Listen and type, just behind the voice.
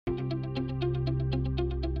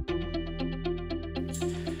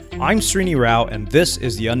I'm Srini Rao, and this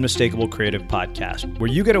is the Unmistakable Creative Podcast,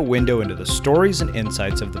 where you get a window into the stories and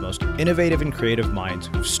insights of the most innovative and creative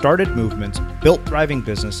minds who've started movements, built thriving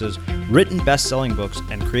businesses, written best-selling books,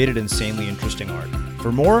 and created insanely interesting art.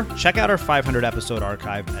 For more, check out our 500-episode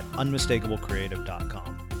archive at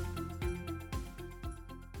unmistakablecreative.com.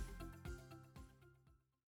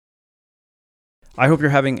 I hope you're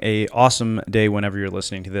having an awesome day whenever you're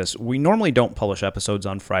listening to this. We normally don't publish episodes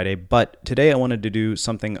on Friday, but today I wanted to do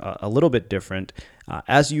something a little bit different.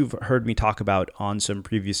 As you've heard me talk about on some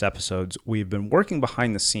previous episodes, we've been working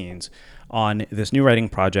behind the scenes on this new writing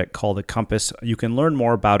project called The Compass. You can learn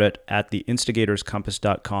more about it at the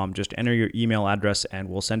instigatorscompass.com. Just enter your email address and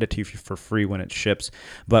we'll send it to you for free when it ships.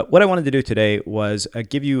 But what I wanted to do today was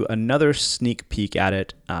give you another sneak peek at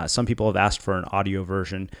it. Some people have asked for an audio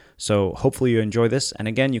version, so hopefully you enjoy this. And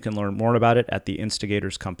again, you can learn more about it at the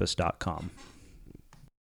instigatorscompass.com.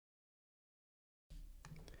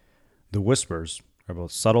 The whispers are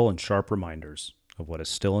both subtle and sharp reminders of what is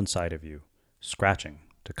still inside of you, scratching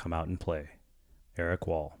to come out and play. Eric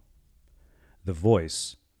Wall. The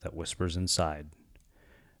voice that whispers inside.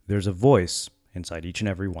 There's a voice inside each and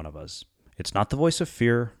every one of us. It's not the voice of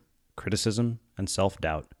fear, criticism, and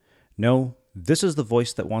self-doubt. No, this is the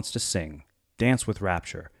voice that wants to sing, dance with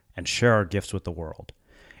rapture, and share our gifts with the world.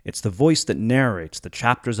 It's the voice that narrates the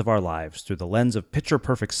chapters of our lives through the lens of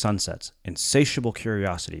picture-perfect sunsets, insatiable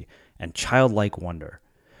curiosity, and childlike wonder.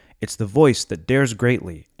 It's the voice that dares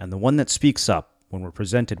greatly and the one that speaks up when we're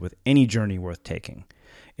presented with any journey worth taking.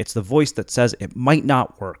 It's the voice that says it might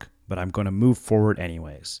not work, but I'm going to move forward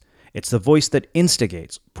anyways. It's the voice that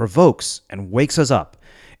instigates, provokes, and wakes us up.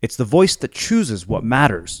 It's the voice that chooses what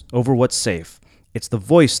matters over what's safe. It's the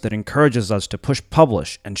voice that encourages us to push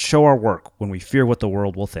publish and show our work when we fear what the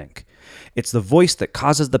world will think. It's the voice that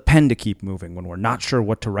causes the pen to keep moving when we're not sure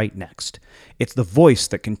what to write next. It's the voice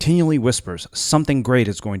that continually whispers something great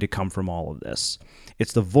is going to come from all of this.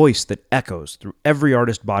 It's the voice that echoes through every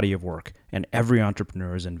artist's body of work and every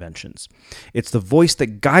entrepreneur's inventions. It's the voice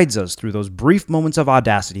that guides us through those brief moments of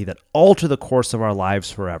audacity that alter the course of our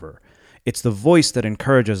lives forever. It's the voice that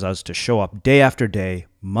encourages us to show up day after day,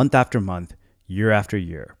 month after month, year after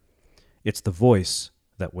year. It's the voice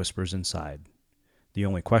that whispers inside. The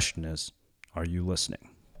only question is, are you listening?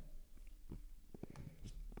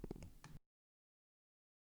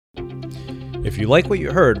 If you like what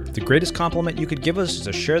you heard, the greatest compliment you could give us is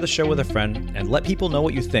to share the show with a friend and let people know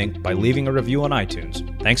what you think by leaving a review on iTunes.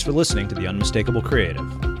 Thanks for listening to The Unmistakable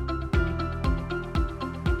Creative.